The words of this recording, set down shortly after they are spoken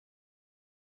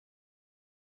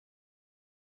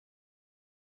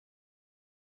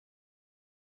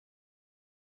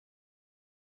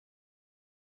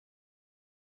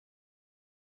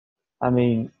I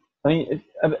mean,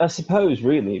 I suppose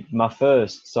really my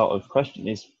first sort of question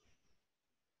is,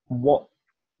 what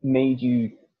made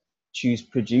you choose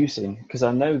producing? Because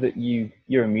I know that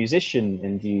you're a musician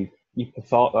and you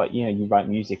perform, like, you write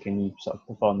music and you sort of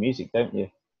perform music, don't you?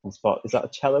 On spot. Is that a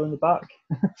cello in the back?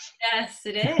 Yes,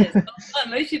 it is. Well,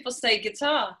 most people say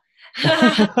guitar. And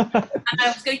I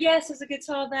always go, yes, there's a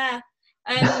guitar there.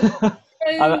 Um,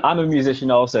 so, I'm a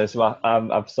musician also, so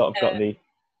I've sort of got uh,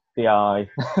 the eye,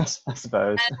 I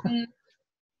suppose. um,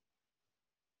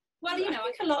 well,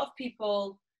 like a lot of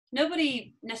people,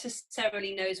 nobody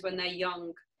necessarily knows when they're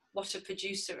young what a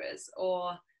producer is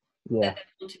or that Yeah. they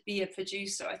want to be a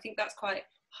producer. I think that's quite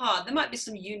hard. There might be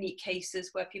some unique cases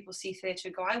where people see theatre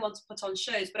and go, I want to put on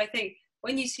shows. But I think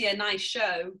when you see a nice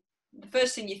show, the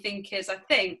first thing you think is, I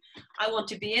think I want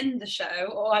to be in the show,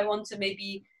 or I want to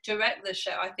maybe direct the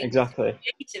show. I think you think Exactly.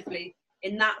 creatively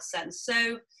in that sense.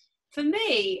 So for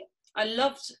me, I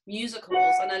loved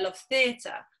musicals and I love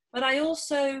theatre, but I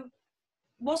also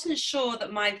wasn't sure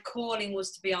that my calling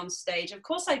was to be on stage. Of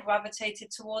course, I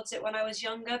gravitated towards it when I was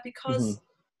younger Hmm. because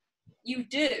you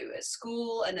do at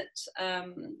school and at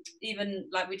even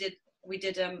like we did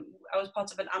I was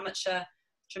part of an amateur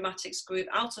dramatics group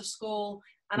out of school,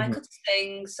 and I Hmm. could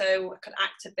sing, so I could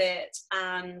act a bit,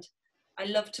 and I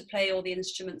loved to play all the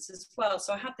instruments as well.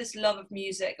 So I had this love of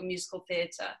music and musical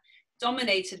theatre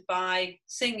dominated by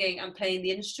singing and playing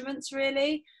the instruments,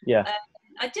 really. Yeah. um,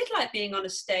 I did like being on a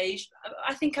stage.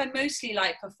 I think I mostly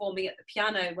like performing at the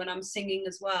piano when I'm singing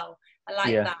as well. I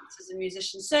like Yeah. that as a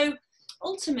musician. So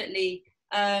ultimately,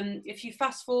 if you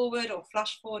fast forward or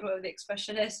flash forward, whatever the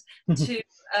expression is, to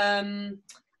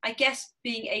I guess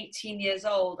being 18 years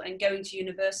old and going to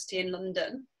university in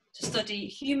London to study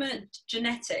human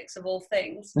genetics of all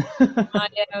things, I,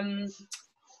 um,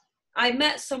 I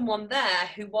met someone there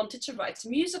who wanted to write a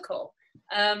musical.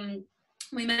 Um,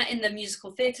 we met in the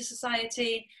Musical Theatre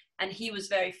Society, and he was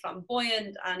very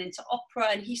flamboyant and into opera,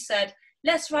 and he said,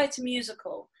 let's write a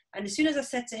musical. And as soon as I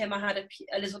said to him I had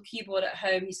a little keyboard at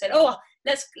home, he said, oh,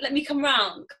 let me come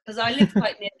round, because I live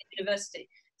quite near the university.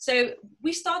 So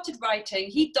we started writing.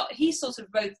 He sort of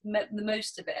wrote the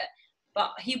most of it,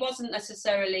 but he wasn't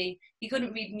necessarily, he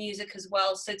couldn't read music as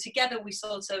well. So together we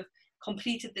sort of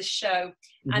completed this show.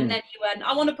 And Hmm. then he went,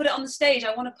 I want to put it on the stage.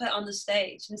 I want to put it on the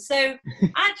stage. And so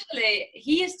actually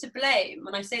he is to blame,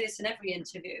 and I say this in every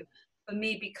interview, for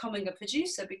me becoming a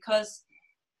producer, because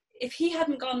if he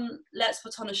hadn't gone, let's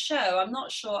put on a show, I'm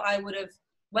not sure I would have,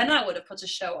 when I would have put a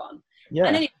show on. And Yeah.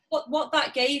 anyway, what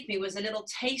that gave me was a little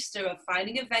taster of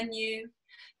finding a venue,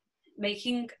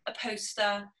 making a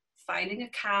poster, finding a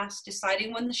cast,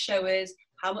 deciding when the show is,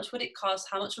 how much would it cost,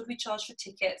 how much would we charge for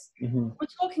tickets. Hmm. We're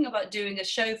talking about doing a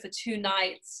show for 2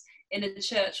 nights in a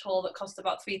church hall that cost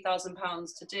about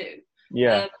 £3,000 to do.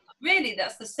 Yeah. Um, Really,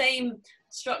 that's the same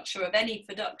structure of any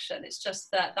production. It's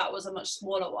just that that was a much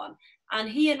smaller one. And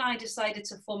he and I decided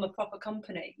to form a proper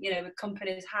company, a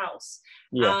company's house,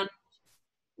 Yeah. and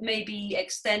maybe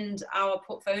extend our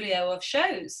portfolio of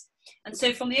shows. And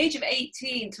so from the age of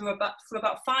 18 to for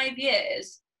about 5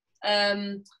 years,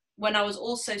 when I was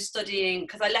also studying,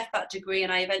 because I left that degree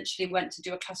and I eventually went to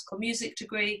do a classical music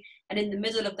degree. And in the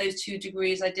middle of those two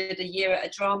degrees, I did a year at a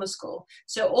drama school.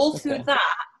 So all through Okay.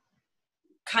 that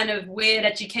kind of weird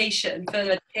education,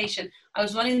 further education, I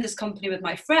was running this company with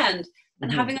my friend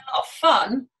and Hmm. having a lot of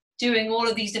fun doing all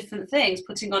of these different things,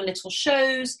 putting on little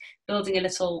shows, building a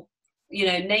little,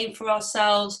 name for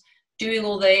ourselves, doing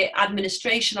all the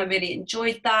administration. I really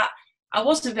enjoyed that. I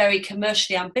wasn't very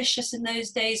commercially ambitious in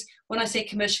those days. When I say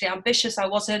commercially ambitious, I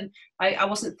wasn't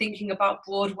thinking about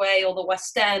Broadway or the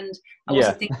West End. I Yeah.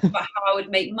 wasn't thinking about how I would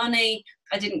make money.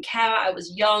 I didn't care. I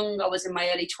was young. I was in my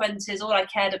early 20s. All I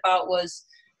cared about was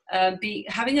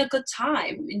having a good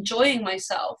time, enjoying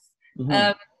myself. Hmm.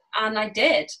 Um, and I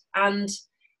did. And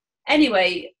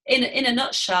anyway, in a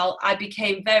nutshell, I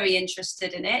became very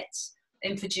interested in it,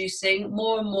 in producing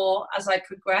more and more as I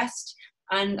progressed.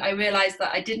 And I realized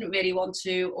that I didn't really want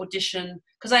to audition,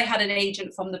 because I had an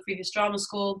agent from the previous drama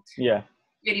school. Yeah.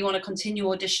 Really want to continue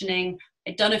auditioning.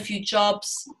 I'd done a few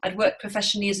jobs. I'd worked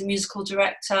professionally as a musical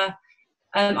director.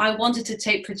 I wanted to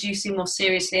take producing more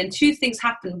seriously. And two things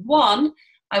happened. One,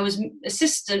 I was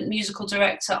assistant musical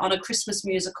director on a Christmas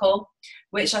musical,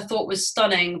 which I thought was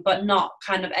stunning, but not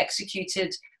kind of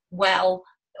executed well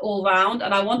all round.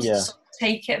 And I wanted to Yeah. sort of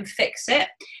take it and fix it.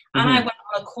 And I Hmm. went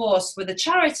on a course with a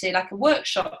charity, like a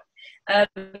workshop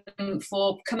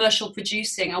for commercial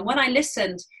producing. And when I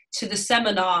listened to the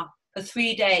seminar for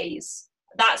 3 days,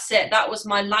 that's it. That was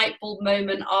my light bulb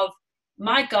moment of,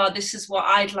 my God, this is what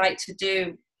I'd like to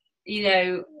do, for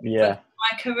Yeah.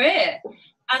 my career.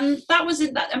 And that was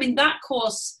it. That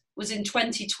course was in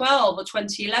 2012 or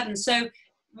 2011. So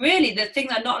really, the thing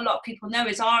that not a lot of people know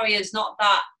is Aria is not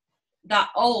that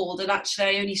old, and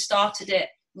actually I only started it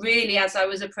really as I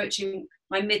was approaching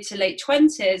my mid to late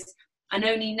 20s, and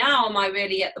only now am I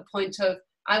really at the point of,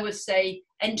 I would say,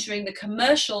 entering the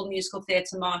commercial musical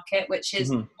theatre market, which is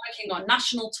working on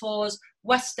national tours,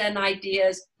 West End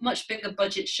ideas, much bigger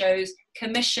budget shows,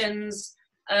 commissions,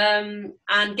 and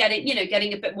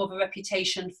getting a bit more of a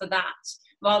reputation for that,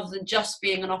 rather than just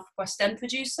being an off West End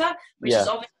producer, which is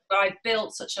obviously where I've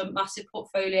built such a massive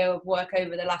portfolio of work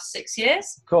over the last 6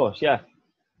 years. Of course, yeah.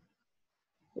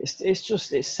 It's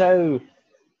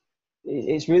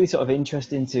really sort of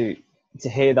interesting to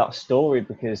hear that story,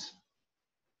 because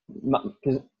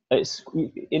it's,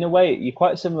 in a way, you're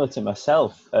quite similar to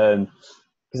myself,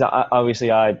 because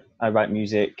I write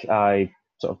music, I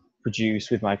sort of produce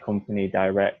with my company,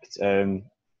 direct,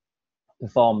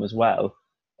 perform as well,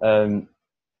 but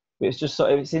it's just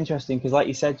it's interesting because, like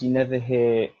you said, you never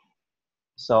hear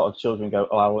sort of children go,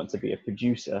 oh, I want to be a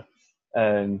producer,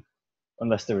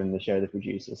 unless they're in the show, the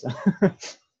producers.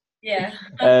 Yeah.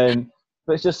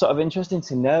 But it's just sort of interesting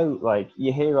to know, like,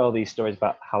 you hear all these stories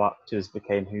about how actors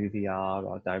became who they are,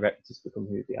 or directors become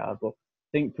who they are, but I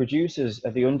think producers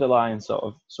are the underlying sort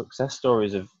of success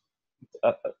stories of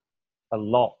a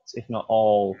lot, if not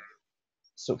all,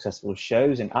 successful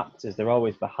shows, and actors, they're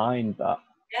always behind that.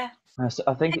 Yeah. So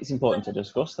I think it's important to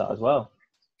discuss that as well.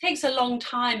 It takes a long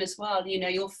time as well.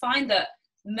 You'll find that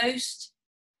most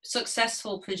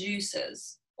successful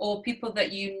producers, or people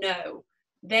that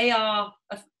they are,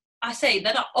 I say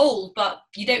they're not old, but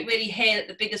you don't really hear that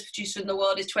the biggest producer in the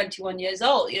world is 21 years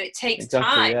old. It takes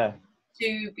time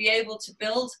to be able to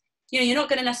build. You're not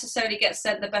going to necessarily get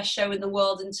sent the best show in the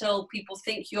world until people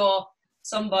think you're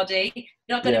somebody.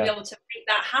 You're not going to be able to make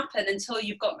that happen until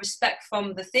you've got respect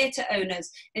from the theatre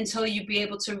owners, until you be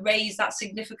able to raise that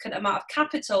significant amount of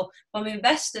capital from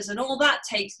investors, and all that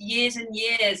takes years and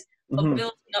years of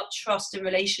building up trust and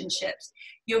relationships.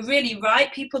 You're really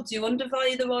right. People do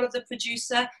undervalue the role of the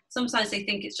producer. Sometimes they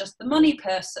think it's just the money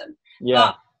person.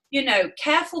 Yeah. But,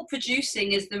 careful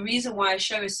producing is the reason why a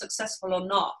show is successful or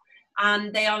not.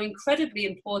 And they are incredibly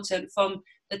important, from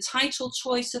the title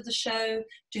choice of the show,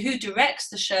 to who directs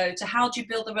the show, to how do you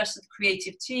build the rest of the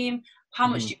creative team, how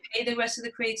much do you pay the rest of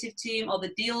the creative team, are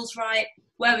the deals right,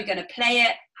 where are we going to play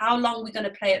it, how long are we going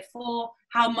to play it for,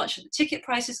 how much the ticket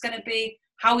price is going to be,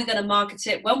 how are we going to market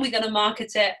it, when we're going to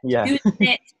market it, who's in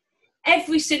it,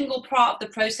 every single part of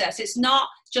the process. It's not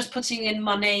just putting in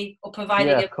money or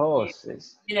providing of course.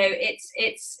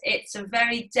 It's a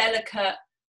very delicate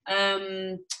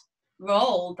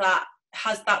role that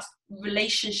has that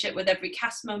relationship with every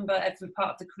cast member, every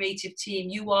part of the creative team.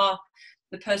 You are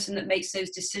the person that makes those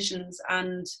decisions,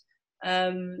 and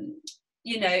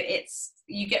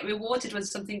you get rewarded when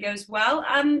something goes well,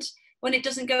 and when it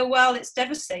doesn't go well, it's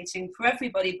devastating for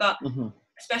everybody, but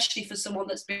especially for someone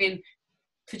that's been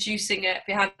producing it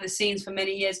behind the scenes for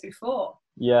many years before.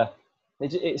 Yeah,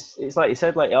 it's like you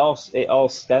said, like it all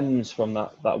stems from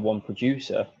that one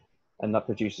producer and that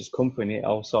producer's company. It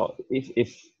also,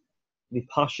 if the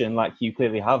passion, like you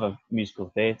clearly have, of musical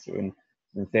theatre and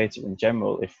theatre in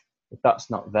general, if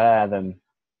that's not there, then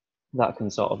that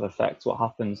can sort of affect what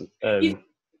happens.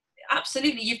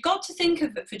 Absolutely, you've got to think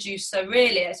of the producer,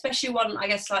 really, especially one, I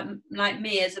guess, like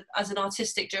me as an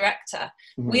artistic director.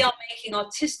 We are making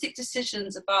artistic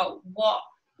decisions about what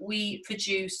we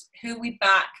produce, who we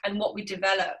back, and what we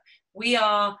develop. We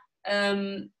are,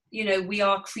 we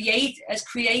are as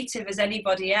creative as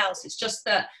anybody else. It's just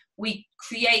that we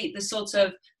create the sort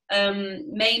of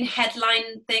main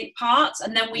headline parts,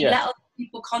 and then we let other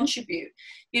people contribute.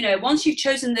 Once you've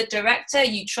chosen the director,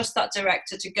 you trust that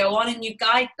director to go on, and you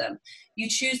guide them. You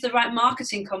choose the right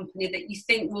marketing company that you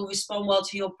think will respond well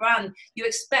to your brand. You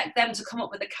expect them to come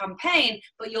up with a campaign,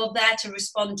 but you're there to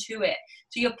respond to it.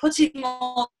 So you're putting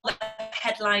all the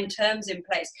headline terms in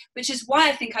place, which is why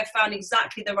I think I found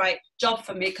exactly the right job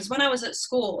for me. Because when I was at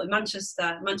school in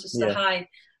Manchester High,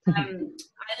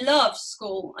 I loved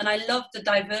school, and I loved the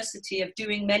diversity of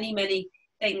doing many, many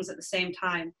things at the same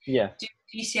time.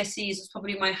 GCSEs was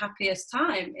probably my happiest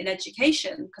time in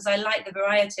education, because I like the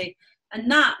variety, and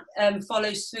that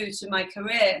follows through to my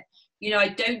career. I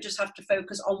don't just have to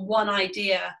focus on one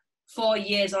idea 4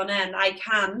 years on end.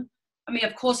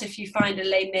 Of course, if you find a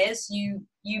Les Mis, you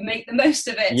make the most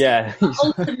of it.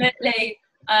 Ultimately,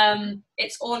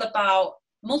 it's all about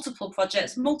multiple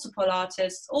projects, multiple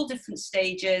artists, all different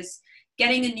stages,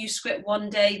 getting a new script one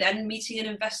day, then meeting an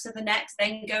investor the next,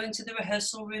 then going to the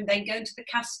rehearsal room, then going to the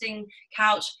casting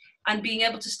couch, and being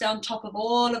able to stay on top of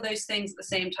all of those things at the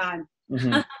same time.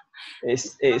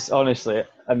 It's honestly,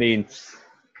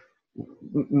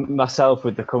 myself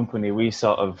with the company, we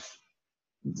sort of,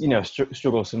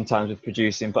 struggle sometimes with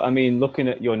producing. But I mean, looking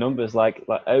at your numbers, like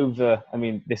over, I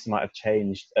mean, this might have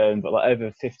changed, but like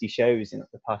over 50 shows in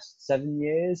the past 7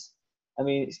 years. I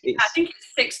mean, I it's think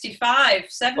it's 65, oh,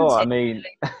 70 I mean,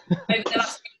 over the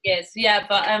last few years. Yeah,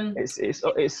 but it's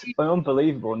an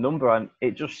unbelievable number, and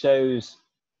it just shows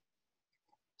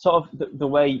sort of the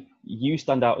way you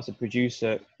stand out as a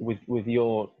producer with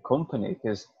your company,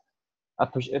 because I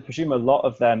presume a lot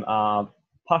of them are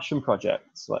passion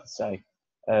projects, let's say.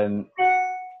 So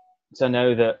I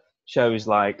know that shows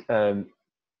like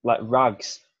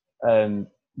Rags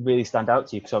really stand out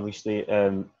to you because obviously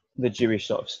the Jewish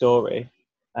sort of story,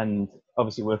 and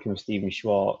obviously working with Stephen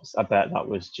Schwartz, I bet that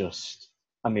was just,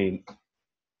 I mean,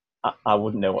 I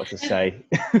wouldn't know what to say.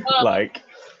 well, Like,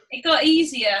 it got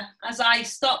easier as I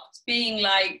stopped being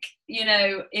like,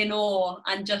 in awe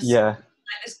and just yeah, like,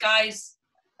 this guy's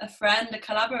a friend, a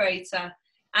collaborator,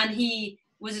 and he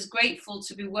was as grateful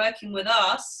to be working with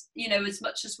us, as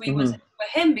much as we was mm-hmm.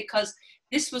 for him, because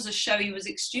this was a show he was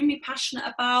extremely passionate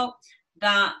about,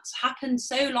 that happened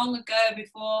so long ago,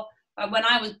 before when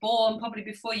I was born, probably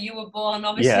before you were born, Yeah.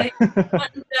 obviously.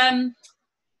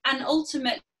 And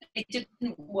ultimately it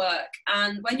didn't work.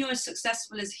 And when you're as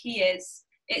successful as he is,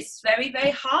 it's very,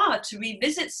 very hard to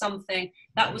revisit something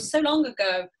that was so long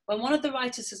ago. When one of the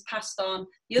writers has passed on,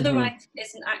 the other Mm-hmm. writer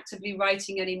isn't actively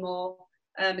writing anymore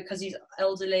because he's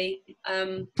elderly.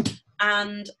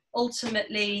 And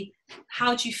ultimately,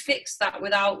 how do you fix that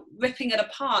without ripping it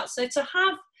apart? So to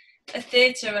have a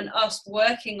theatre and us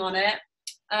working on it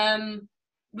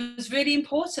was really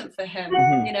important for him,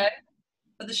 Mm-hmm.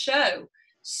 for the show.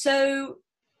 So,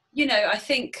 I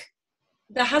think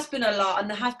there has been a lot, and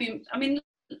there has been, I mean,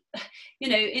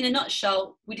 in a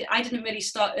nutshell, I didn't really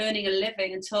start earning a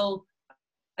living until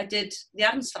I did The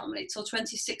Addams Family, till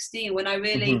 2016, when I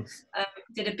really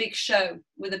did a big show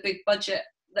with a big budget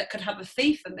that could have a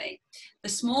fee for me. The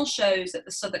small shows at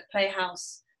the Southwark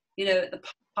Playhouse, at the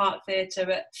Park Theatre,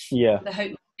 at the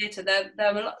Hope Theatre,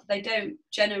 they don't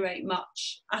generate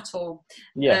much at all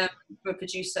for a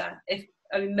producer.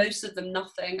 Most of them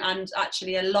nothing, and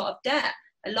actually a lot of debt,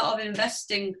 a lot of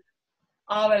investing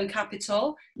our own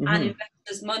capital and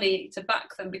investors' money to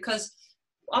back them, because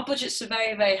our budgets are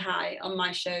very, very high on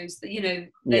my shows. They are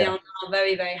now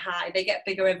very, very high. They get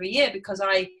bigger every year because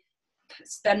I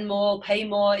spend more, pay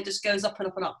more. It just goes up and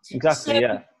up and up. Exactly.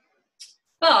 Yeah.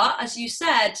 But as you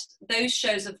said, those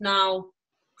shows have now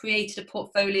created a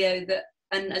portfolio that,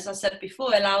 and as I said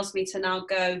before, allows me to now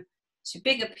go to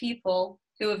bigger people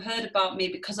who have heard about me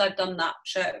because I've done that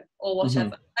show or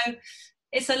whatever. So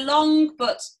it's a long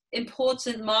but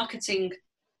important marketing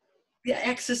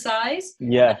exercise,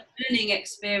 learning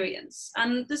experience,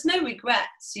 and there's no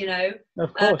regrets,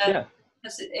 Of course,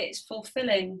 because it's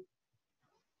fulfilling.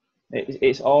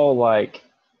 It's all like,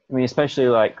 I mean, especially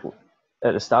like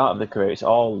at the start of the career, it's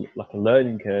all like a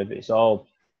learning curve. It's all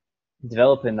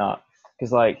developing that,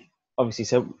 because like obviously,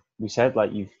 so we said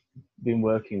like you've been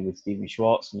working with Stephen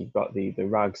Schwartz and you've got the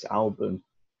Rags album,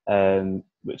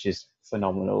 which is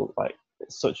phenomenal. Like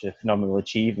it's such a phenomenal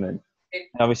achievement.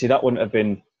 And obviously, that wouldn't have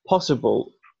been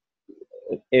possible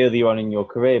earlier on in your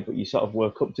career, but you sort of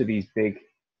work up to these big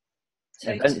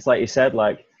events, like you said,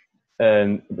 like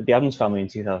the Addams Family in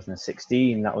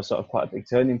 2016. That was sort of quite a big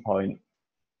turning point,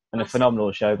 and a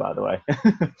phenomenal show, by the way.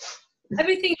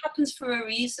 Everything happens for a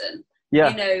reason.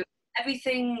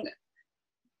 Everything.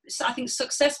 So I think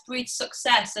success breeds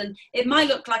success, and it might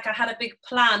look like I had a big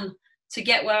plan to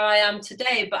get where I am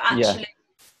today, but actually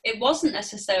it wasn't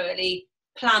necessarily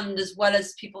planned as well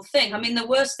as people think. I mean, there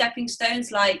were stepping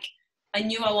stones, like I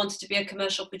knew I wanted to be a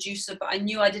commercial producer, but I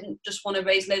knew I didn't just want to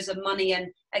raise loads of money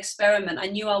and experiment. I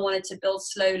knew I wanted to build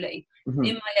slowly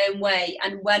in my own way,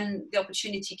 and when the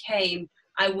opportunity came,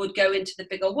 I would go into the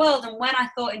bigger world. And when I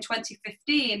thought in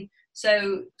 2015,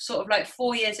 so sort of like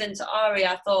 4 years into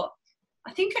Aria, I thought,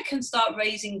 I think I can start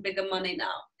raising bigger money now.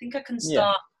 I think I can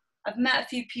start. I've met a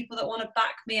few people that want to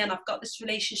back me, and I've got this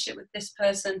relationship with this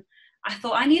person. I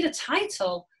thought I need a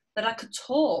title that I could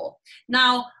tour.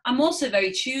 Now, I'm also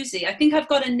very choosy. I think I've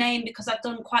got a name because I've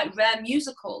done quite rare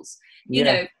musicals.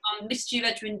 From Mystery of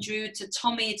Edwin Drood to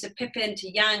Tommy to Pippin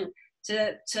to Yang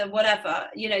to whatever.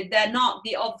 They're not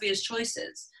the obvious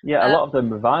choices. A lot of them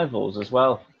revivals as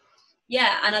well.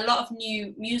 Yeah, and a lot of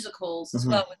new musicals as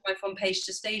well with my From Page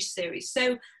to Stage series.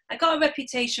 So I got a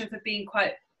reputation for being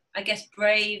quite, I guess,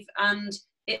 brave,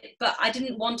 but I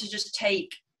didn't want to just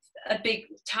take a big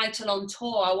title on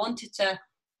tour. I wanted to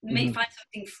find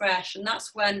something fresh, and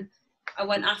that's when I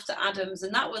went after Addams,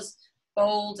 and that was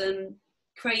bold and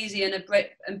crazy and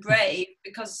brave,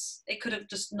 because it could have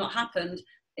just not happened.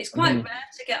 It's quite rare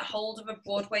to get hold of a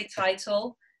Broadway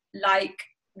title like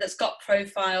that's got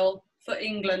profile for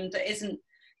England that isn't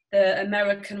the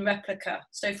American replica.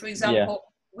 So, for example,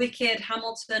 Wicked,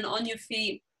 Hamilton, On Your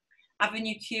Feet,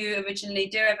 Avenue Q originally,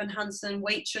 Dear Evan Hansen,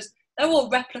 Waitress, they're all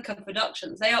replica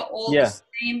productions. They are all the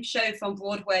same show from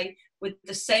Broadway with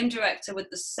the same director, with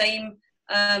the same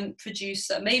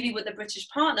producer, maybe with a British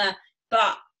partner,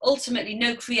 but ultimately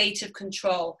no creative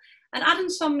control. And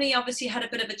Addams Family obviously had a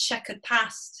bit of a checkered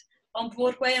past on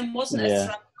Broadway and wasn't a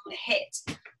slam hit.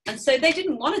 And so they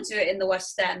didn't want to do it in the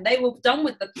West End. They were done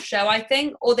with the show, I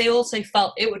think, or they also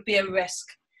felt it would be a risk.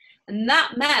 And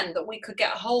that meant that we could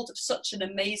get a hold of such an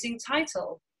amazing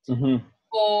title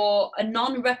for a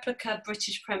non-replica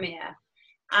British premiere.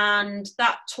 And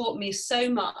that taught me so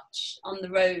much on the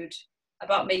road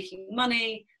about making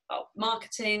money, about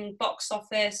marketing, box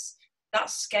office, that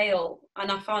scale.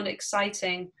 And I found it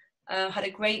exciting. Had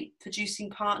a great producing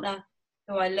partner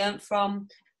who I learnt from,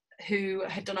 who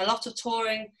had done a lot of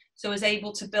touring, so was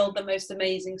able to build the most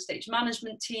amazing stage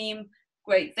management team,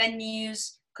 great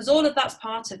venues, because all of that's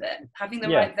part of it. Having the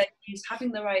right venues,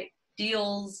 having the right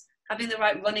deals, having the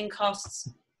right running costs.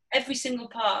 Every single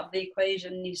part of the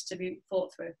equation needs to be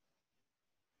thought through.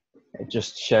 It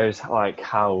just shows like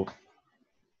how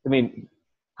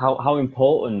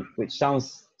important, which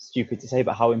sounds stupid to say,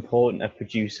 but how important a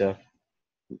producer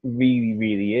really,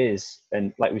 really is.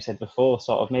 And like we said before,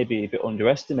 sort of maybe a bit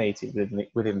underestimated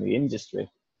within the industry.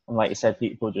 And like you said,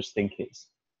 people just think it's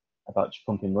about just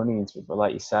pumping money into it. But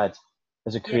like you said,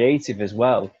 as a creative as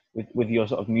well, with your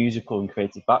sort of musical and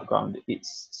creative background,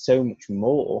 it's so much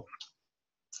more.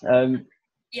 I'm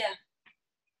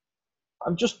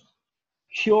just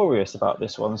curious about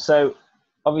this one. So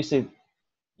obviously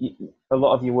a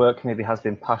lot of your work maybe has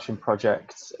been passion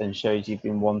projects and shows you've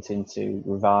been wanting to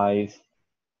revive,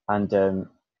 and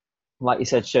like you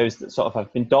said, shows that sort of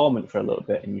have been dormant for a little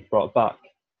bit and you've brought back.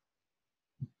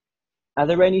 Are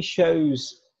there any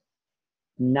shows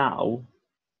now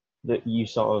that you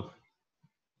sort of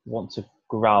want to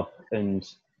grab and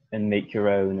make your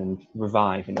own and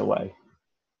revive in a way?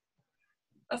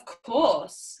 Of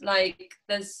course. Like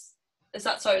is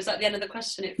that the end of the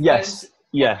question? Yes.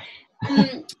 Yeah.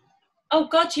 Oh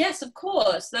God, yes, of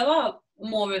course. There are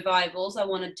more revivals I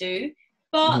want to do,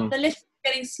 but the list is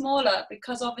getting smaller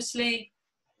because obviously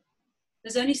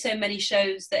there's only so many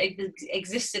shows that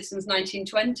existed since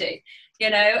 1920,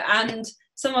 and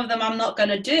some of them I'm not going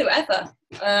to do ever.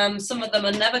 Some of them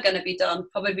are never going to be done,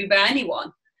 probably by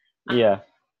anyone. Yeah.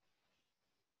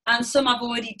 And some I've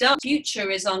already done. Future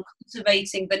is on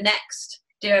cultivating the next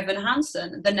Dear Evan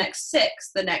Hansen, the next Six,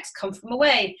 the next Come From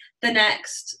Away, the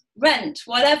next Rent,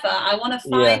 whatever. I want to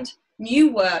find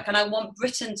new work, and I want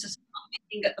Britain to start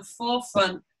being at the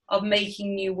forefront of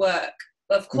making new work.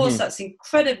 But of course, that's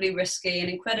incredibly risky and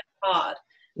incredibly hard.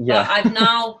 Yeah. But I've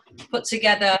now put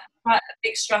together quite a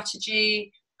big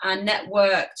strategy and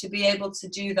network to be able to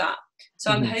do that.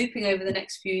 So I'm hoping over the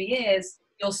next few years,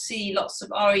 you'll see lots of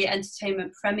Aria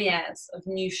Entertainment premieres of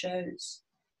new shows.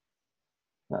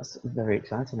 That's very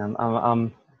exciting.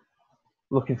 I'm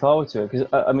looking forward to it because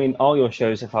I mean, all your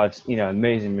shows have had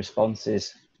amazing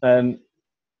responses.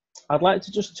 I'd like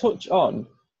to just touch on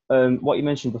what you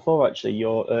mentioned before, actually,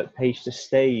 your Page to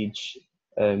Stage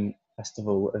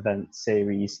festival event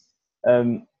series.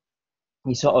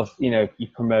 You sort of you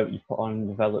promote, you put on and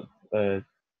develop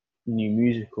new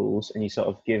musicals, and you sort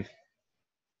of give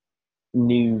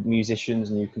new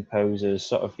musicians, new composers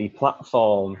sort of the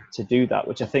platform to do that,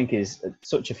 which I think is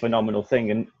such a phenomenal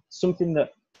thing, and something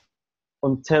that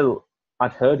until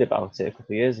I'd heard about it a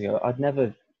couple of years ago, I'd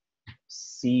never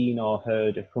seen or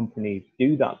heard a company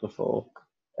do that before.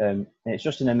 And it's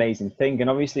just an amazing thing. And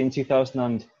obviously in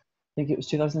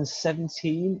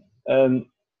 2017,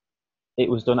 it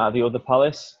was done at the Other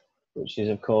Palace, which is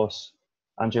of course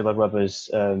Angela Weber's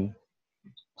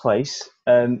place.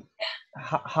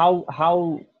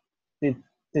 How did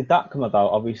that come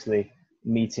about? Obviously,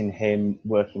 meeting him,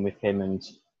 working with him, and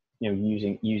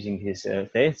using his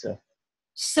theatre.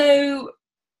 So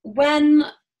when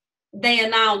they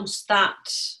announced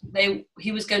that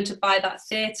he was going to buy that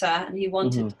theatre and he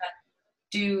wanted to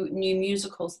do new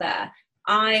musicals there,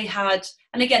 I had,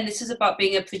 and again, this is about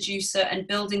being a producer and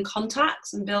building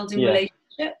contacts and building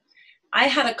relationships. I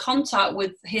had a contact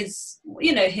with his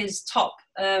top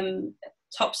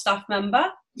staff member,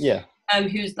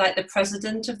 who's like the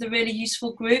president of the Really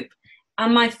Useful group.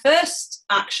 And my first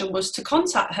action was to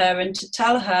contact her and to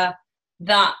tell her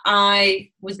that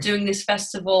I was doing this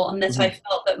festival and that I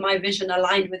felt that my vision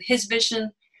aligned with his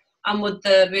vision, and would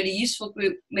the Really Useful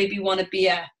group maybe want to be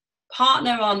a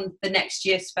partner on the next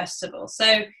year's festival.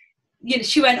 So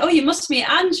she went, "Oh, you must meet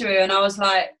Andrew," and I was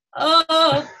like,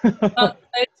 "Oh, that's so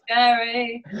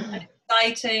scary and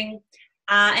exciting."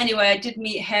 Anyway, I did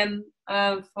meet him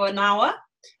for an hour,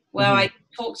 where I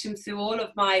talked him through all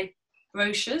of my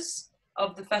brochures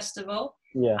of the festival.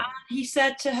 Yeah. And he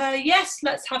said to her, "Yes,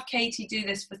 let's have Katy do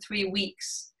this for 3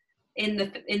 weeks in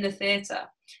the theatre."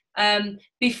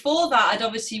 Before that, I'd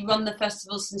obviously run the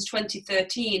festival since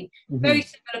 2013. Very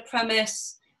similar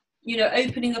premise,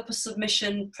 opening up a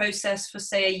submission process for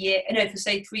say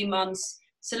 3 months,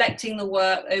 selecting the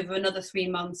work over another 3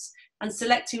 months, and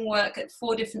selecting work at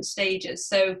 4 different stages.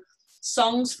 So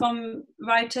songs from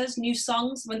writers, new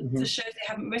songs for shows they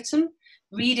haven't written,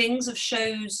 readings of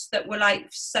shows that were like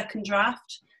second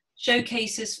draft,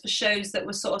 showcases for shows that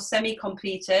were sort of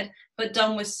semi-completed but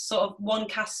done with sort of one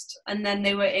cast, and then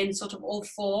they were in sort of all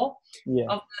 4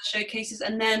 of the showcases,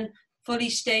 and then fully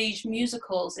staged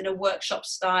musicals in a workshop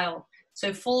style.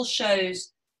 So full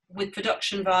shows with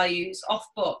production values, off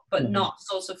book, but not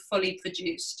sort of fully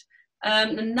produced.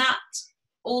 And that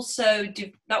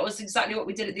was exactly what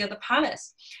we did at the other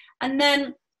palace. And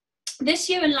then this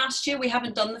year and last year we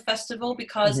haven't done the festival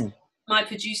because my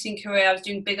producing career, I was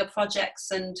doing bigger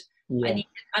projects, and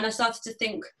I started to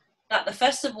think that the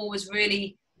festival was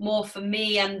really more for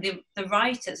me and the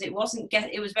writers. It was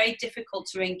very difficult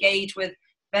to engage with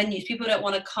venues. People don't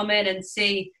want to come in and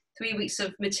see 3 weeks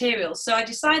of material. So I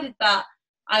decided that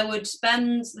I would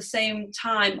spend the same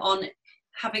time on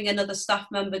having another staff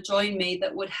member join me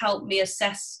that would help me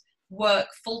assess work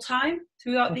full-time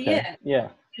throughout the year. Yeah.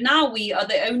 Now we are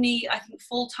the only, I think,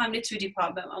 full-time literary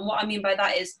department. And what I mean by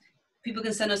that is people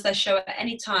can send us their show at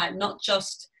any time, not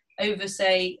just over,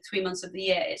 say, 3 months of the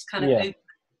year. It's kind of open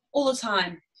all the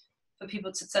time for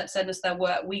people to send us their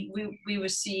work. We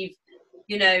receive,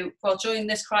 during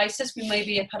this crisis, we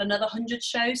maybe have had another 100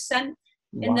 shows sent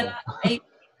in the last 8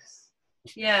 weeks.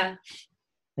 Yeah.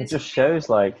 It just shows,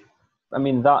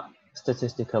 that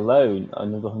statistic alone,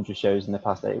 another 100 shows in the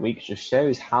past 8 weeks, just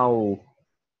shows how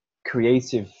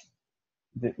creative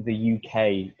the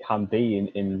UK can be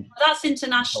in that's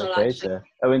international, actually.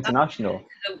 Oh, international.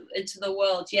 Into the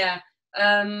world, yeah.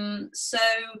 It's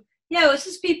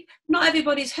just not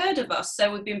everybody's heard of us,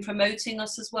 so we've been promoting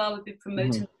us as well. We've been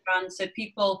promoting the brand, so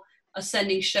people are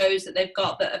sending shows that they've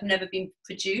got that have never been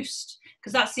produced,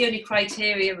 because that's the only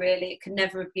criteria, really. It can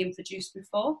never have been produced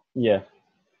before. Yeah.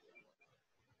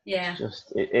 Yeah.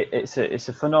 It's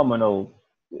a phenomenal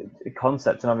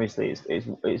concept, and obviously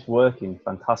it's working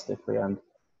fantastically. And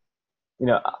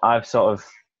I've sort of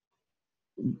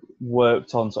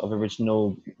worked on sort of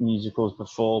original musicals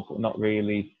before, but not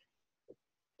really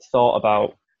thought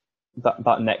about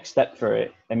that next step for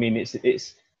it. I mean,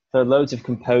 it's for loads of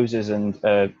composers and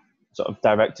sort of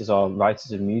directors or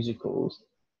writers of musicals,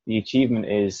 the achievement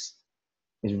is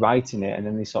writing it, and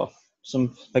then they sort of some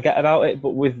forget about it.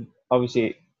 But with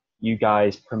obviously you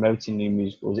guys promoting new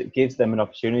musicals, it gives them an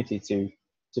opportunity to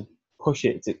push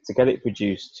it, to get it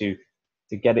produced, to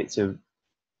get it to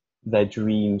their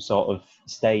dream sort of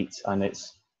state. And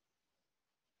it's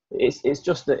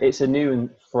just that it's a new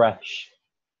and fresh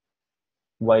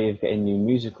way of getting new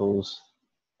musicals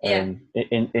into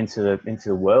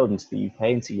the world, into the UK,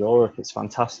 into Europe. It's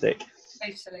fantastic.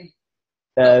 Totally.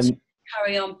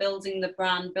 Carry on building the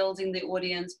brand, building the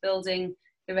audience, building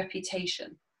the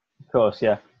reputation. Of course,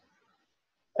 yeah.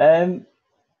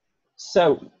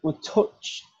 So we've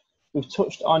touched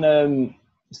on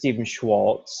Stephen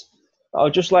Schwartz. I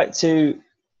would just like to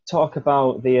talk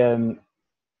about the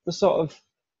sort of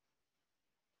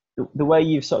the way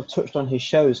you've sort of touched on his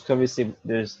shows, because obviously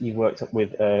you've worked up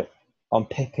with on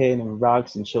Pippin and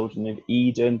Rags and Children of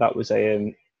Eden. That was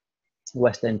a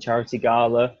West End charity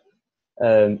gala,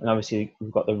 and obviously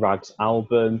we've got the Rags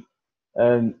album.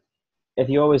 Have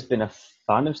you always been a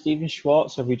fan of Stephen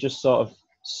Schwartz, or have you just sort of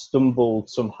stumbled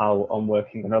somehow on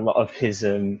working on a lot of his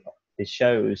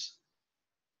shows?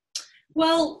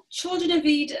 Well, Children of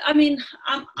Eden, I mean,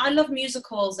 I love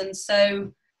musicals, and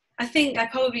so I think I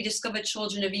probably discovered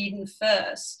Children of Eden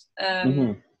first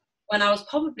when I was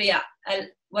probably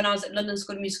when I was at London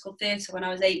School of Musical Theatre when I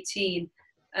was 18,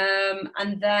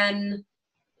 and then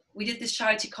we did this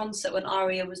charity concert when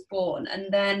Aria was born,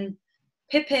 and then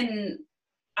Pippin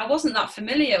I wasn't that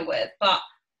familiar with, but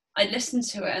I listened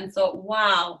to it and thought,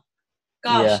 wow,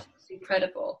 gosh, it's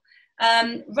incredible.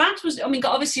 Rags was,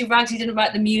 obviously Rags, he didn't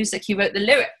write the music, he wrote the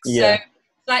lyrics, so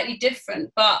slightly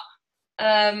different, but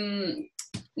that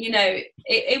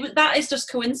is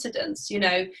just coincidence.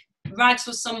 Rags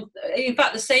was in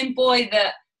fact, the same boy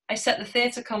that I set the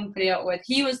theatre company up with,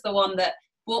 he was the one that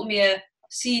bought me a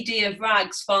CD of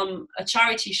rags from a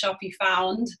charity shop he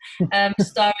found,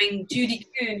 starring Judy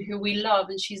Kuhn, who we love,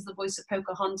 and she's the voice of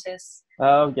Pocahontas.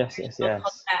 Oh, yes.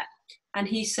 And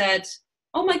he said,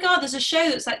 "Oh my God, there's a show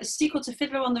that's like the sequel to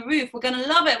Fiddler on the Roof. We're going to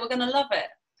love it. We're going to love it."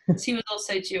 So he was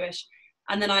also Jewish.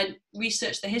 And then I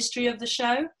researched the history of the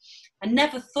show and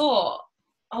never thought,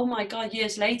 oh my God,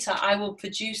 years later, I will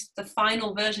produce the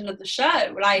final version of the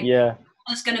show. Like,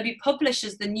 it's going to be published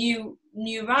as the new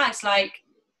rags. Like,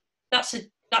 that's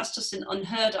just an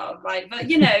unheard of, right? But,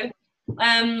 you know,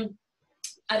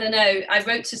 I don't know. I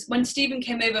wrote to, when Stephen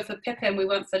came over for Pippin, we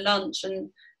went for lunch, and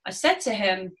I said to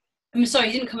him, I'm sorry,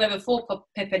 he didn't come over for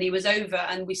Pippin, he was over,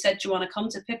 and we said, do you want to come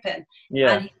to Pippin?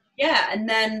 And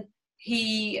then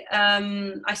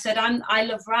I said, I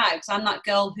love rags. I'm that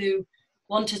girl who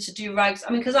wanted to do rags.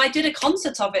 I mean, because I did a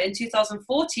concert of it in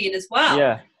 2014 as well.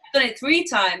 I've done it 3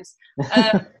 times.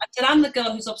 I said, I'm the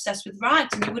girl who's obsessed with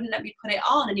rags, and you wouldn't let me put it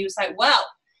on. And he was like, well,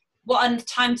 what a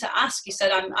time to ask. He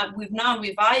said, we've now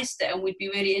revised it, and we'd be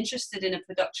really interested in a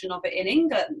production of it in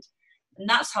England. And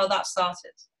that's how that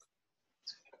started.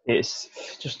 It's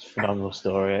just a phenomenal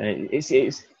story.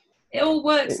 It all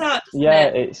works out.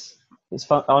 It's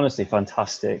honestly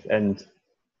fantastic. And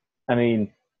I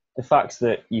mean, the fact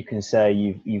that you can say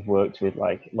you've worked with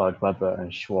like Lloyd Webber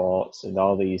and Schwartz and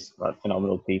all these like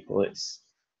phenomenal people, it's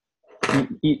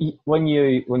when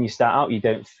you start out, you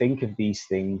don't think of these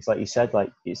things. Like you said,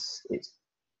 like it's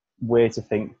weird to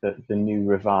think that the new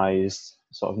revised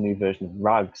sort of new version of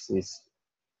Rags it's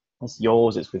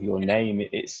yours. It's with your name.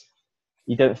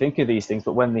 You don't think of these things,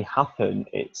 but when they happen,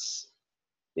 it's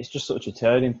just such a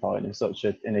turning point and such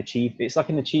an achievement. It's like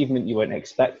an achievement you weren't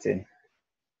expecting.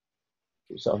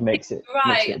 It sort of makes it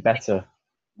better.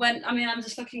 I'm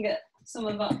just looking at some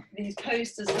of these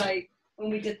posters, like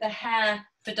when we did the hair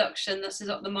production. This is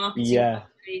what the marketing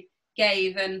company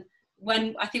gave, and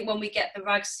when we get the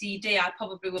Rags CD, I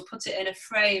probably will put it in a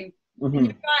frame. And you're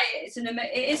right,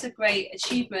 it is a great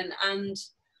achievement, and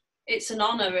it's an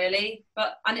honor, really.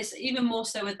 And it's even more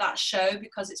so with that show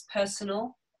because it's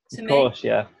personal to me. Of course,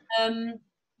 yeah.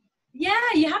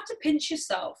 You have to pinch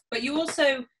yourself, but you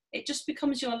also, it just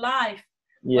becomes your life.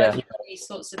 Yeah. With these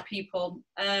sorts of people,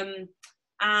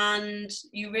 and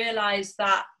you realise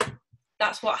that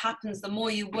that's what happens. The more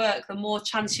you work, the more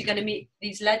chance you're going to meet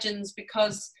these legends,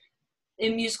 because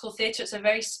in musical theatre, it's a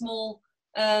very small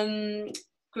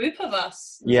group of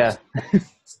us. Yeah.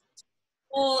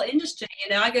 Small industry,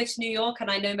 you know. I go to New York and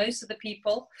I know most of the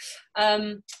people.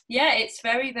 It's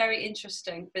very, very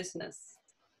interesting business,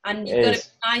 and you've got to be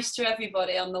nice to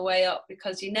everybody on the way up,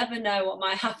 because you never know what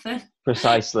might happen.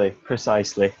 Precisely.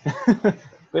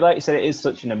 But like you said, it is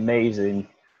such an amazing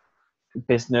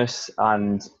business,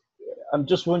 and I'm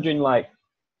just wondering, like,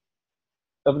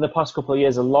 over the past couple of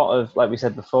years, a lot of, like we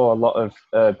said before, a lot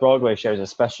of Broadway shows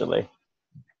especially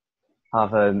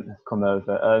have come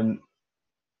over.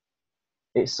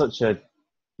 It's such a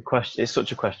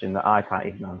question that I can't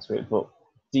even answer it, but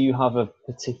do you have a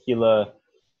particular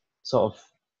sort of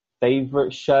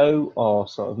favourite show or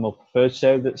sort of more preferred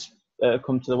show that's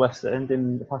come to the West End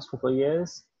in the past couple of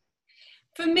years?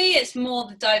 For me, it's more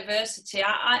the diversity.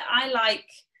 I like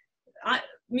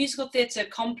musical theatre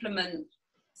complements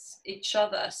each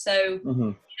other. So,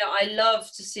 you know, I love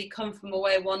to see Come From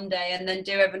Away one day and then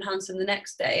Dear Evan Hansen the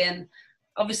next day. And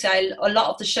obviously, a lot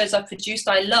of the shows I've produced,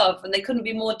 I love, and they couldn't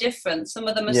be more different. Some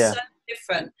of them are so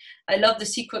different. I love the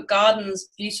Secret Garden's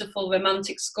beautiful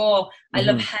romantic score. I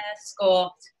love Hair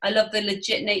score. I love the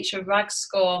legit nature of Rags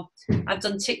score. I've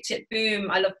done Tick Tick Boom.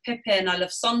 I love Pippin. I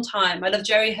love Sondheim. I love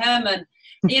Jerry Herman.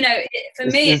 You know,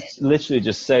 it's literally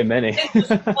just so many. It's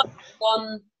just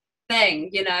one thing,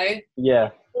 you know.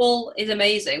 Yeah. All is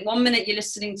amazing. One minute you're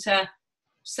listening to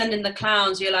Sending the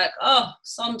Clowns, you're like, oh,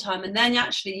 Sondheim, and then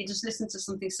you just listen to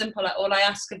something simple like All I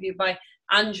Ask of You by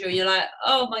Andrew, and you're like,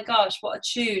 oh my gosh, what a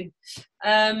tune.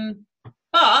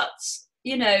 But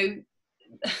you know,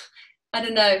 I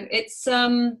don't know, it's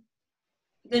going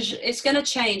to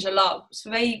change a lot. It's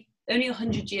only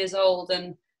 100 years old,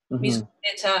 and musical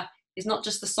theatre is not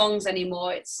just the songs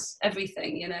anymore, it's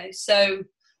everything, you know. So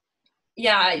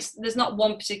there's not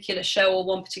one particular show or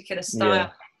one particular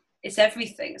style. It's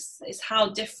everything. It's how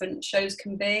different shows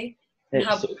can be, and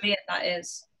how brilliant that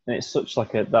is. And it's such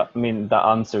like that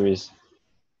answer is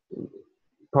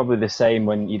probably the same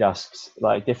when you'd ask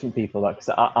like different people, like, cause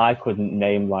I couldn't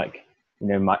name, like, you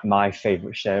know, my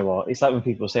favorite show, or it's like when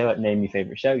people say, like, name your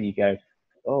favorite show, you go,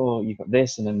 oh, you've got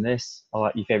this and then this, or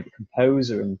like your favorite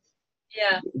composer, and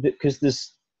because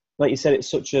there's, like you said, it's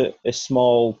such a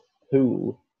small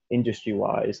pool industry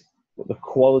wise, but the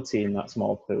quality in that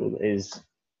small pool is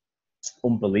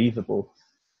unbelievable.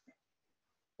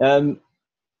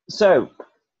 So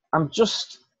I'm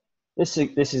just this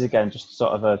is again just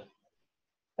sort of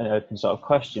an open sort of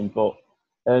question, but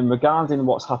regarding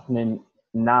what's happening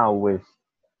now with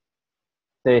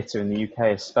theatre in the UK,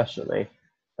 especially,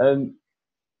 um,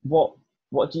 what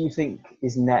what do you think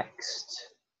is next?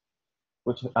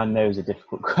 Which I know is a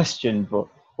difficult question, but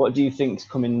what do you think is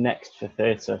coming next for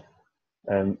theatre?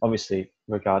 Obviously,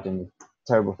 regarding the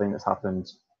terrible thing that's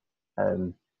happened,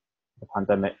 the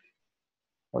pandemic.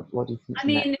 What do you think I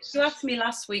mean, if you next? asked me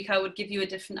last week, I would give you a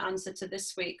different answer to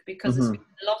this week, because there's Hmm. been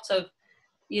a lot of,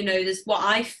 there's what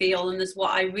I feel and there's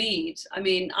what I read. I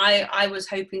mean, I was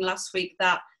hoping last week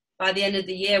that by the end of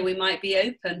the year we might be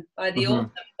open by the Hmm.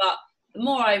 autumn, but the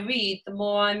more I read, the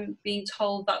more I'm being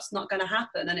told that's not going to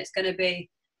happen, and it's going to be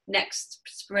next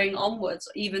spring onwards,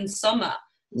 even summer.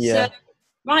 So Yeah.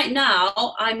 right now,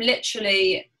 I'm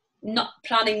literally not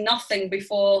planning nothing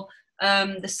before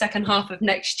the second half of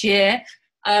next year,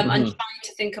 and Hmm. trying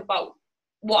to think about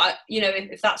what,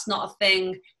 if that's not a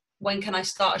thing, when can I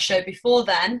start a show before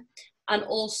then, and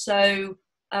also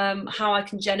how I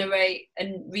can generate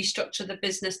and restructure the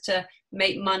business to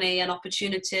make money and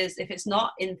opportunities if it's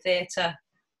not in theatre,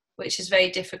 which is very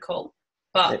difficult.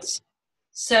 But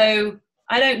so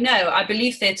I don't know. I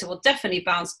believe theatre will definitely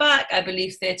bounce back. I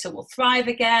believe theatre will thrive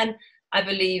again. I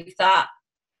believe that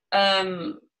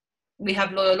we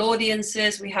have loyal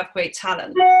audiences, we have great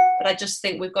talent, but I just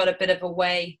think we've got a bit of a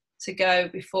way to go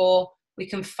before we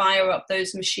can fire up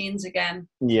those machines again.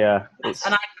 Yeah.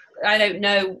 And I don't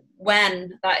know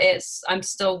when that is. I'm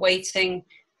still waiting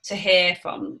to hear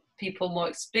from people more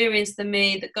experienced than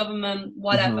me, the government,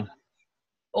 whatever. Hmm.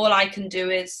 All I can do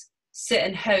is sit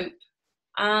and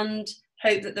and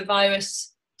hope that the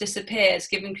virus disappears,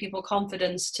 giving people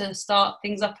confidence to start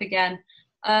things up again.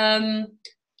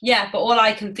 Yeah, but all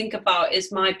I can think about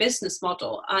is my business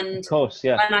model, Of and course.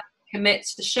 Yeah. when I commit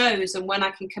to shows and when I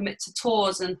can commit to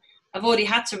tours. And I've already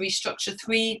had to restructure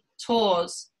 3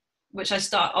 tours, which I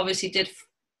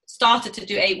started to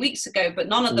do 8 weeks ago, but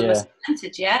none of them are Yeah.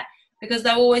 cemented yet, because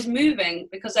they're always moving,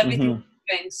 because everything's Hmm.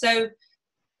 moving. So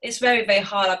it's very, very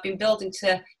hard. I've been building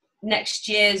to next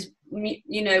year's,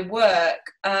 work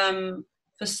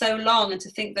for so long, and to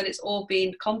think that it's all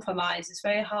been compromised is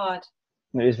very hard.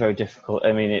 It is very difficult.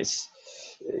 I mean, it's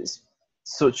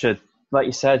such a, like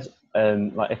you said,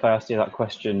 like if I asked you that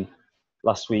question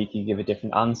last week, you give a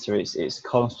different answer. It's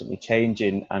constantly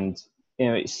changing, and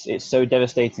it's so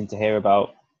devastating to hear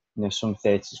about some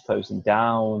theatres closing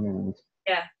down,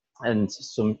 Yeah. and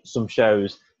some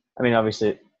shows. I mean,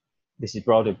 obviously this is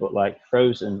Broadway, but like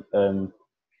Frozen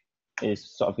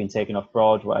is sort of been taken off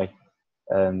Broadway.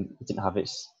 It didn't have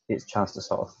its chance to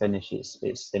sort of finish its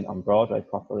stint on Broadway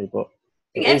properly, but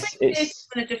I think every theatre is it's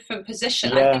in a different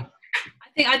position. yeah.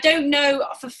 I don't know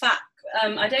for fact.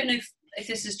 I don't know if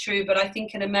this is true, but I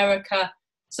think in America,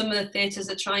 some of the theatres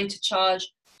are trying to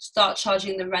start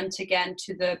charging the rent again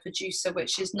to the producer,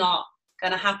 which is not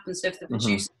going to happen. So if the Hmm.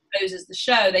 producer closes the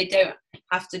show, they don't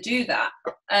have to do that.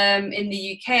 In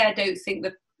the UK, I don't think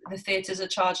that the theatres are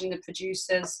charging the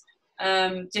producers.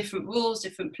 Different rules,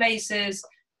 different places.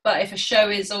 But if a show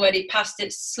is already past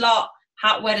its slot,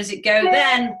 where does it go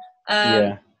then?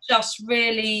 Yeah. Just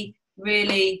really,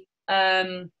 really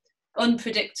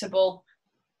unpredictable.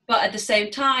 But at the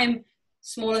same time,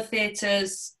 smaller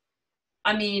theatres,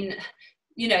 I mean,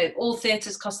 all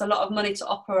theatres cost a lot of money to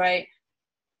operate,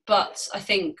 but I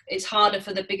think it's harder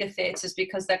for the bigger theatres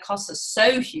because their costs are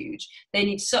so huge. They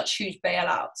need such huge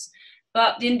bailouts.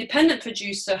 But the independent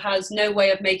producer has no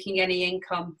way of making any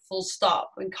income, full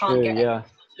stop, and can't True. get Yeah.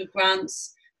 any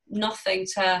grants, nothing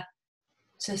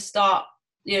to start,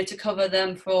 to cover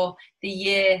them for the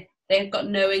year. They've got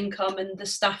no income, and the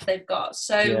staff they've got.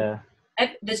 So Yeah.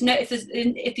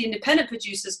 if the independent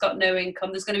producer's got no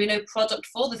income, there's going to be no product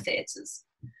for the theatres.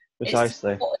 It's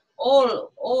Precisely.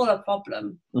 all a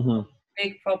problem, Hmm.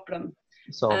 big problem.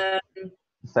 Sort of Um,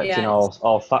 affecting yeah,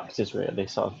 all factors really,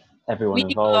 sort of everyone we are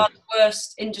involved. the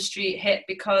worst industry hit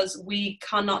because we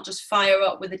cannot just fire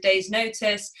up with a day's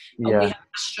notice, and we Yeah. have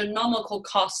astronomical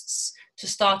costs to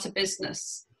start a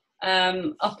business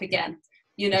up again.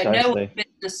 No Precisely.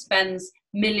 business spends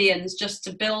millions just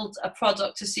to build a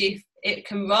product to see if it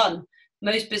can run.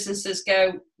 Most businesses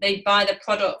they buy the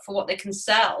product for what they can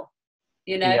sell,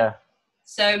 Yeah.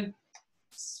 So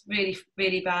it's really,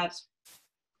 really bad.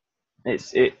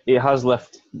 It has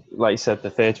left, like you said, the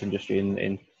theatre industry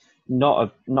in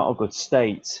not a good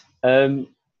state. But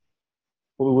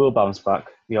we will bounce back.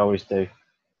 We always do.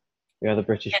 We are the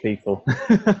British people.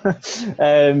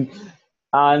 um,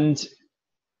 and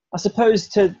I suppose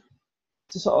to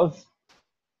sort of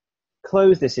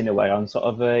close this in a way on sort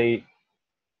of a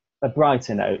a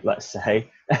brighter note, let's say,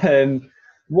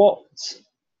 what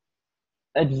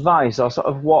advice or sort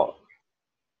of what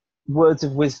words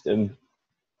of wisdom,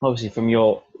 obviously from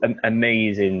your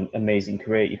amazing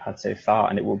career you've had so far,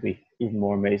 and it will be even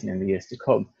more amazing in the years to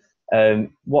come,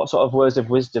 what sort of words of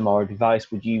wisdom or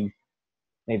advice would you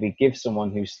maybe give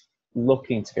someone who's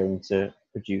looking to go into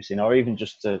producing, or even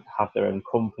just to have their own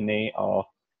company, or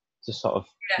to sort of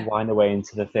wind away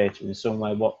into the theatre in some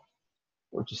way? What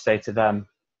would you say to them?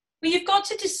 Well, you've got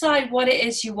to decide what it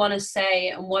is you want to say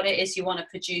and what it is you want to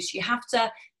produce. You have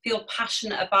to feel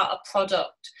passionate about a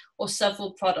product or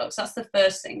several products. That's the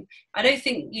first thing. I don't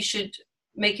think you should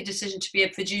make a decision to be a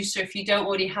producer if you don't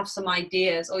already have some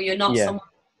ideas, or you're not someone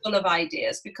full of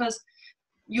ideas, because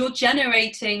you're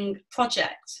generating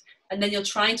projects and then you're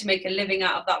trying to make a living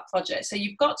out of that project. So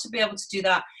you've got to be able to do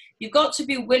that. You've got to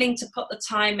be willing to put the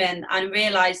time in and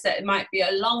realize that it might be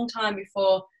a long time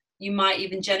before you might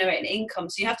even generate an income.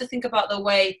 So you have to think about the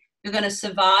way you're going to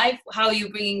survive, how you're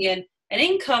bringing in an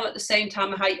income at the same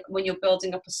time, when you're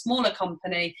building up a smaller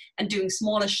company and doing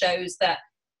smaller shows that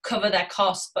cover their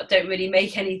costs but don't really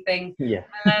make anything.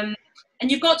 And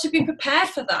you've got to be prepared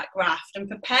for that graft, and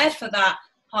prepared for that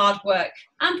hard work,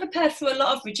 and prepared for a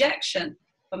lot of rejection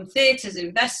from theatres,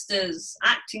 investors,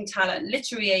 acting talent,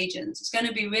 literary agents. It's going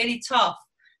to be really tough.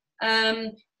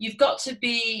 You've got to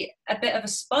be a bit of a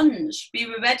sponge, be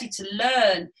ready to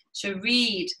learn, to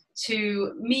read,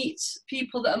 to meet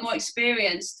people that are more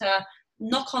experienced, to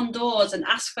knock on doors and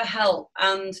ask for help,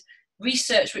 and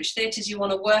research which theatres you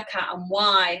want to work at and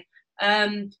why.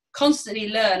 Constantly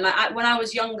learn. Like when I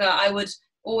was younger, I would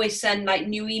always send like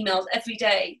new emails every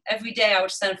day. Every day I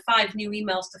would send 5 new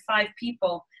emails to 5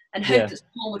 people and hope that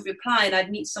someone would reply and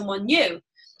I'd meet someone new.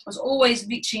 I was always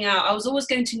reaching out. I was always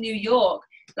going to New York,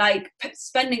 like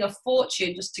spending a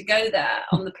fortune just to go there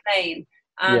on the plane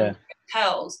and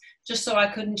hotels, just so I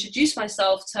could introduce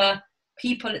myself to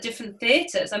people at different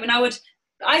theatres. I mean,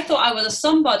 I thought I was a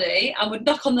somebody and would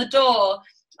knock on the door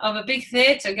of a big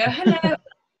theatre and go, hello.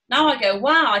 Now I go,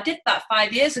 wow, I did that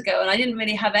 5 years ago and I didn't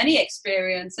really have any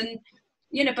experience. And,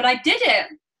 but I did it.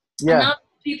 And now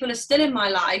people are still in my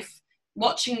life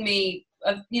watching me,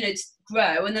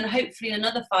 grow. And then hopefully in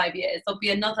another 5 years, there'll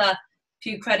be another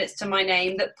few credits to my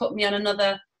name that put me on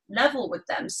another level with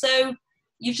them. So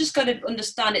you've just got to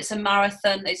understand it's a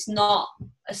marathon. It's not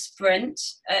a sprint.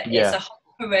 It's a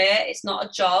whole career. It's not a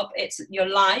job. It's your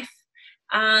life.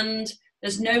 And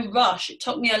there's no rush. It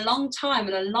took me a long time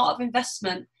and a lot of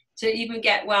investment to even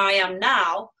get where I am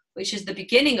now, which is the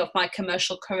beginning of my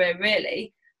commercial career,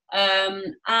 really.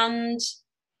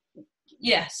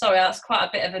 Sorry, that's quite a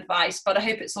bit of advice, but I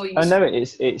hope it's all useful. I know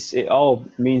it all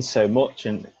means so much,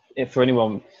 and if for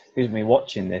anyone who's been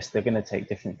watching this, they're going to take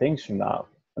different things from that.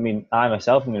 I mean, I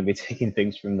myself am going to be taking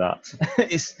things from that.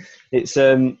 It's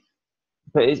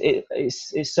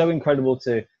so incredible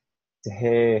to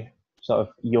hear sort of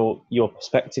your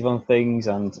perspective on things,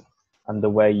 and the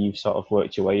way you've sort of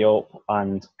worked your way up.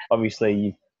 And obviously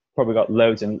you've probably got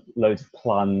loads and loads of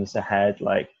plans ahead,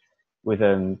 like with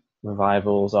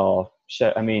revivals or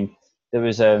show. I mean, there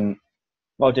was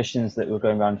auditions that were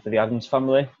going around for the Addams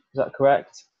Family. Is that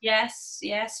correct? Yes,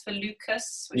 for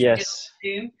Lucas, which we did on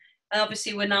Zoom. And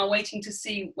obviously we're now waiting to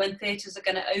see when theatres are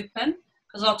going to open,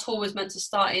 because our tour was meant to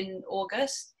start in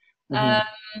August. But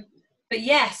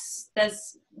yes,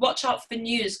 watch out for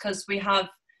news, because we have,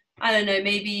 I don't know,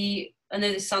 maybe, I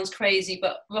know this sounds crazy,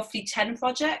 but roughly 10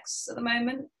 projects at the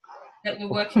moment that we're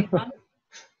working on.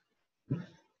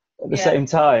 At the same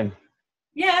time?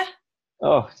 Yeah.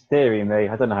 Oh, dearie me,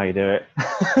 I don't know how you do it.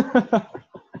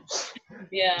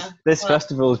 This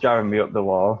festival's driving me up the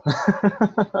wall.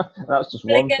 That's just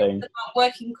one thing. It's about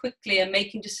working quickly and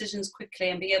making decisions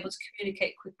quickly and being able to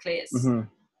communicate quickly. It's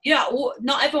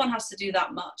not everyone has to do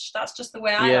that much. That's just the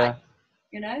way I like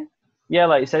it, Yeah,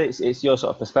 like you said, it's your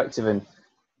sort of perspective, and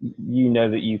you know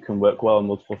that you can work well on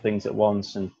multiple things at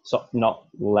once, and sort of not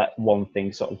let one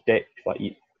thing sort of dip. Like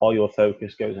all your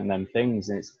focus goes on them things,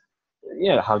 and it's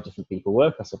how different people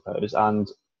work, I suppose. And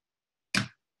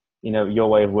your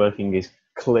way of working is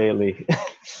clearly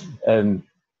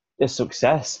a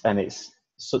success, and it's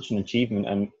such an achievement.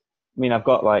 And I mean, I've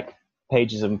got like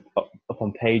pages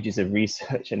upon pages of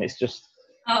research, and it's just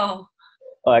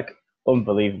like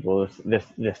unbelievable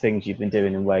the things you've been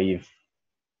doing, and where you've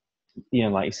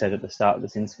like you said at the start of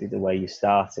this interview, the way you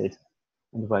started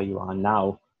and where you are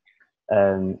now.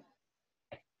 And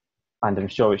I'm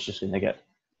sure it's just going to get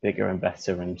bigger and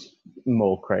better and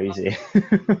more crazy.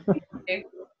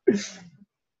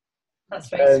 That's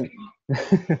very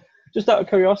sweet. Just out of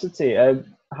curiosity,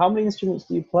 how many instruments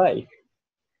do you play?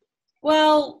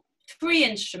 Well, 3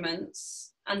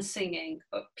 instruments. and singing,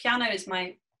 but piano is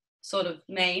my sort of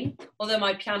main, although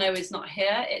my piano is not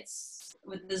here, it's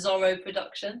with the Zorro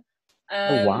production.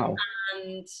 Oh wow.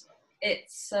 And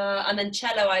it's and then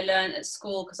cello I learned at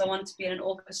school because I wanted to be in an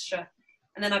orchestra,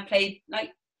 and then I played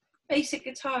like basic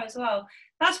guitar as well.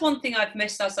 That's one thing I've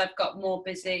missed as I've got more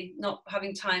busy, not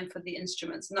having time for the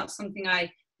instruments, and that's something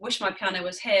I wish my piano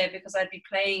was here because I'd be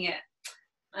playing it,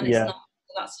 and it's Yeah. not.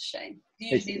 So that's a shame.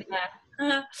 It's usually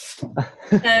there. So,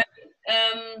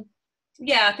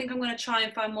 yeah, I think I'm going to try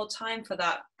and find more time for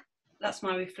that. That's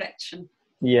my reflection.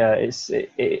 Yeah,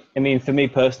 I mean, for me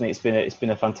personally, it's been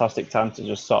a fantastic time to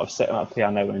just sort of sit on that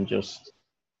piano and just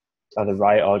either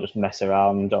write or just mess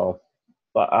around.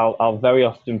 But I'll very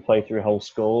often play through whole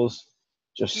scores,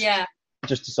 just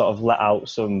to sort of let out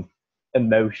some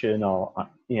emotion or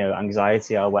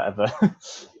anxiety or whatever.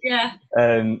 Yeah.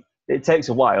 It takes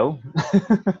a while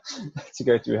to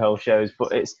go through whole shows,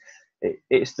 but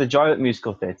it's the joy that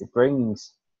musical theatre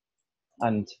brings.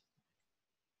 And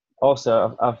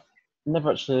also, I've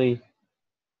never actually,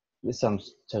 this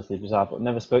sounds totally bizarre, but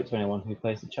never spoke to anyone who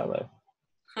plays the cello.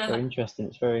 Very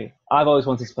interesting. I've always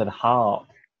wanted to play the harp.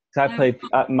 So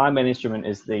my main instrument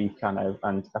is the piano,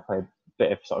 and I play a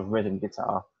bit of sort of rhythm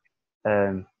guitar.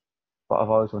 But I've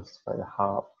always wanted to play the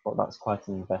harp, but that's quite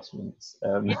an investment.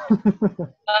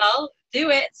 Well, do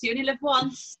it. You only live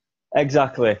once.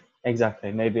 Exactly.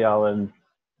 Maybe I'll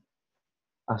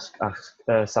ask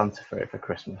Santa for it for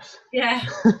Christmas. Yeah.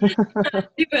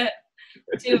 Do it.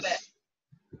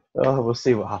 Oh, we'll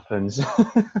see what happens.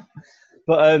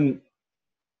 But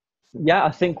yeah,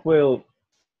 I think we'll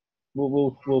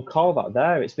call that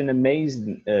there. It's been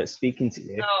amazing speaking to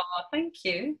you. Oh, thank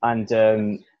you.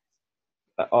 And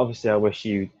obviously, I wish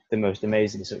you the most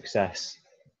amazing success.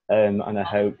 And I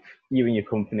hope you and your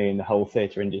company and the whole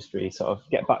theatre industry sort of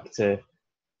get back to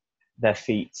their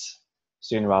feet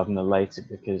sooner rather than later,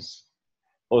 because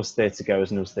us theatre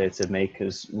goers and us theatre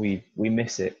makers, we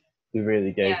miss it. We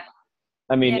really do. Yeah.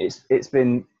 I mean, it's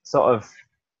been sort of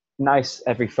nice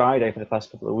every Friday for the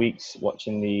past couple of weeks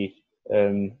watching the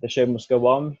Show Must Go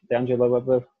On, the Angela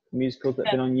Weber musical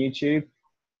that's been on YouTube.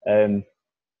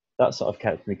 That sort of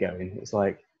kept me going. It's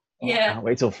like, I can't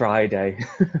wait till Friday.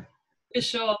 For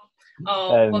sure.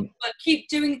 But keep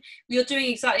doing. You're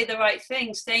doing exactly the right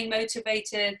thing. Staying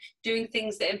motivated, doing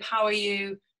things that empower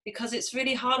you, because it's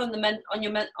really hard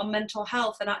on mental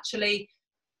health, and actually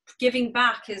giving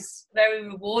back is very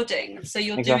rewarding. So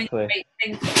you're doing a great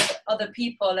thing for other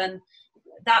people, and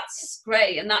that's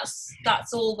great, and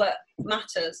that's all that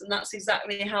matters. And that's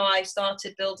exactly how I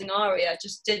started building Aria. I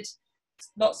just did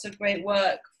lots of great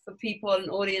work for people and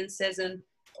audiences, and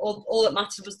all that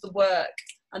mattered was the work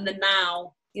and the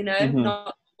now,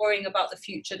 not worrying about the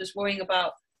future, just worrying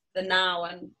about the now.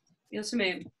 And you know what I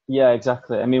mean? Yeah,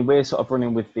 exactly. I mean, we're sort of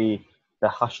running with the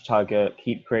hashtag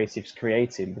keep creatives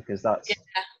creating, because that's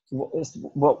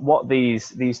what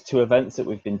these two events that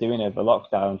we've been doing over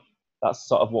lockdown, that's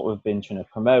sort of what we've been trying to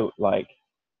promote. Like,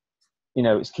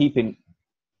 it's keeping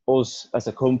us as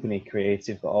a company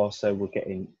creative, but also we're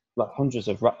getting like hundreds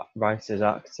of writers,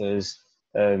 actors,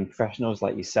 professionals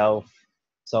like yourself,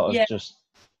 sort of just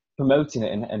promoting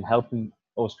it and helping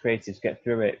us creatives get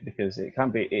through it, because it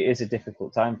is a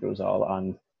difficult time for us all,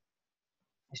 and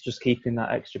it's just keeping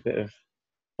that extra bit of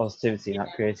positivity and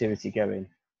that creativity going.